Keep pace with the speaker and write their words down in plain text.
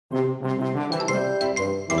Hi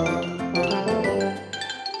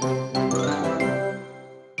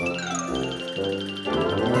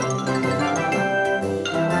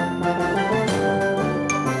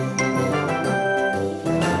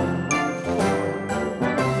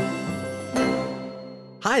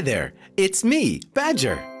there, it's me,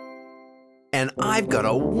 Badger. And I've got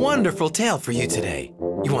a wonderful tale for you today.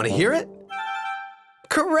 You want to hear it?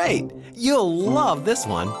 Great! You'll love this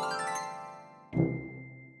one.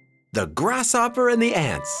 The Grasshopper and the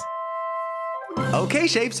Ants. Okay,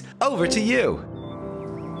 Shapes, over to you.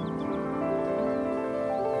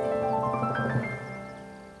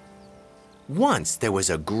 Once there was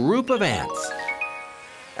a group of ants.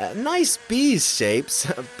 Nice bees, Shapes,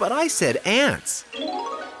 but I said ants.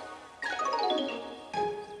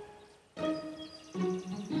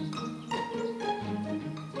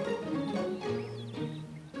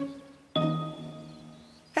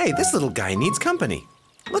 Hey, this little guy needs company.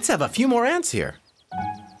 Let's have a few more ants here.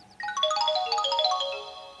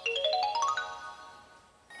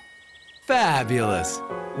 Fabulous!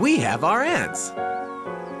 We have our ants.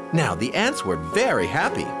 Now, the ants were very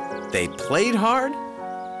happy. They played hard.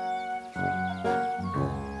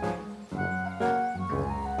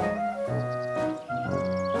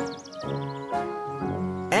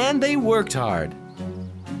 And they worked hard.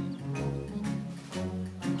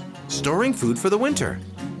 Storing food for the winter.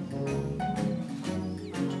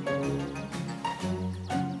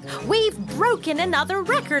 We've broken another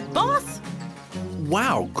record, boss!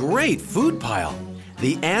 Wow, great food pile!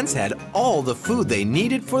 The ants had all the food they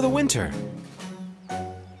needed for the winter.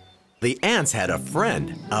 The ants had a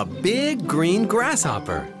friend, a big green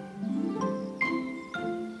grasshopper.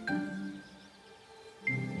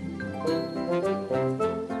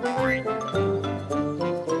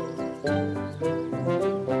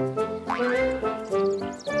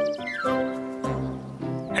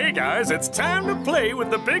 Hey guys, it's time to play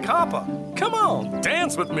with the Big Hopper. Come on,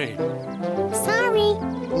 dance with me. Sorry.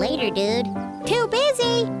 Later, dude. Too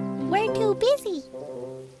busy. We're too busy.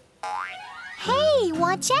 Hey,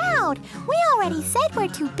 watch out. We already said we're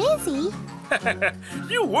too busy.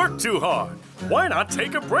 You work too hard. Why not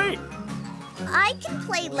take a break? I can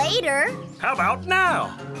play later. How about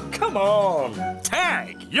now? Come on,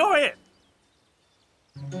 tag, you're it.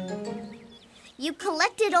 You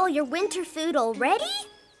collected all your winter food already?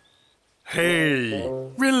 Hey,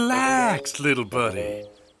 relax, little buddy.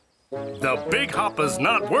 The Big Hopper's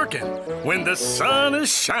not working when the sun is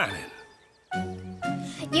shining.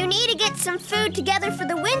 You need to get some food together for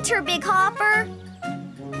the winter, Big Hopper.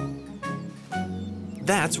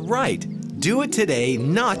 That's right. Do it today,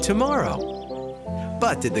 not tomorrow.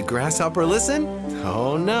 But did the grasshopper listen?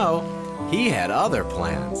 Oh no, he had other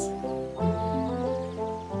plans.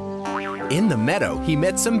 In the meadow, he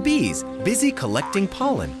met some bees, busy collecting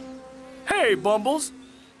pollen. Hey, Bumbles.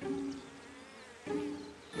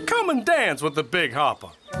 Come and dance with the Big Hopper.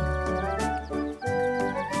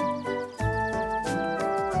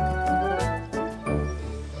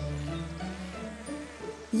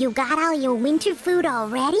 You got all your winter food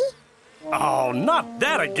already? Oh, not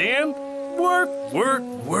that again. Work, work,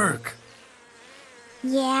 work.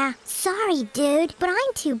 Yeah, sorry, dude, but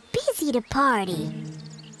I'm too busy to party.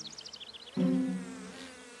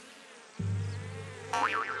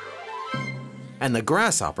 And the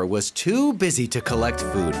grasshopper was too busy to collect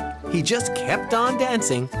food. He just kept on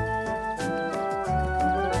dancing.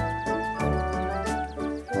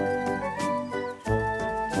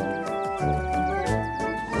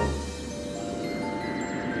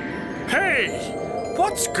 Hey,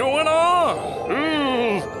 what's going on?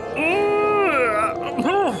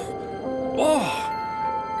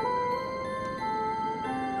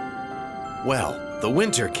 Well, the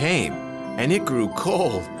winter came, and it grew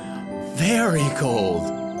cold. Very cold.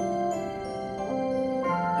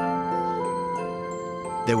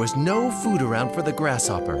 There was no food around for the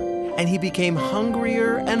grasshopper, and he became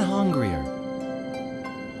hungrier and hungrier.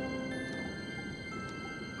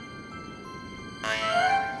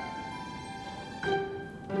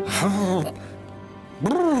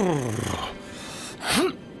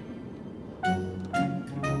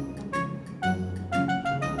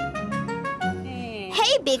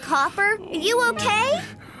 Hey, Big Hopper, are you okay?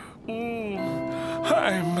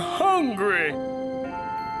 I'm hungry.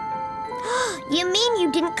 You mean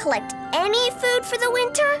you didn't collect any food for the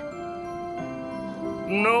winter?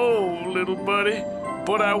 No, little buddy,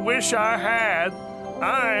 but I wish I had.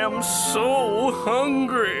 I am so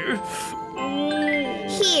hungry.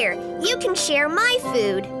 Here, you can share my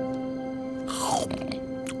food.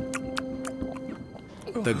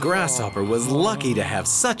 The grasshopper was lucky to have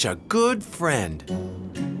such a good friend.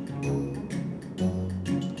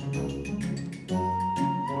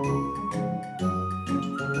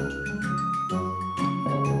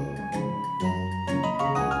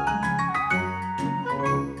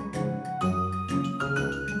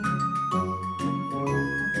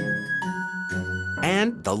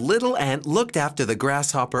 And the little ant looked after the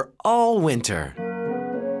grasshopper all winter.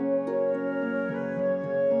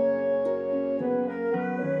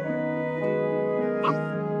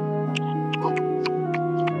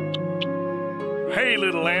 Hey,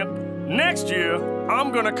 little ant, next year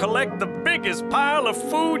I'm gonna collect the biggest pile of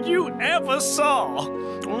food you ever saw.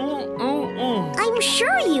 I'm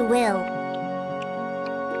sure you will.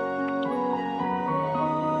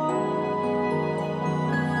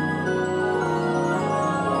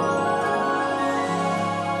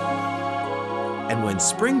 And when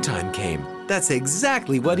springtime came, that's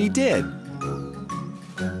exactly what he did.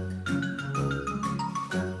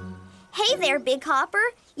 Hey there, Big Hopper.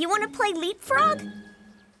 You want to play leapfrog?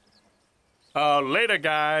 Later,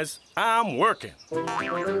 guys. I'm working.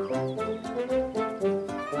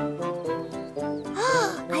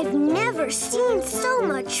 I've never seen so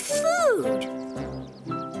much food.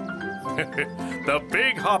 The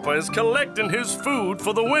Big Hopper is collecting his food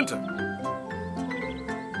for the winter.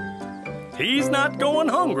 He's not going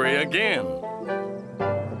hungry again.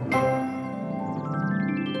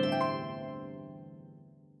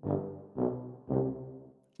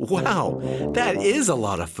 Wow, that is a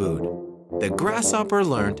lot of food. The grasshopper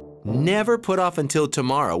learned never put off until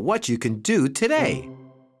tomorrow what you can do today.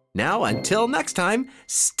 Now, until next time,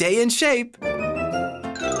 stay in shape.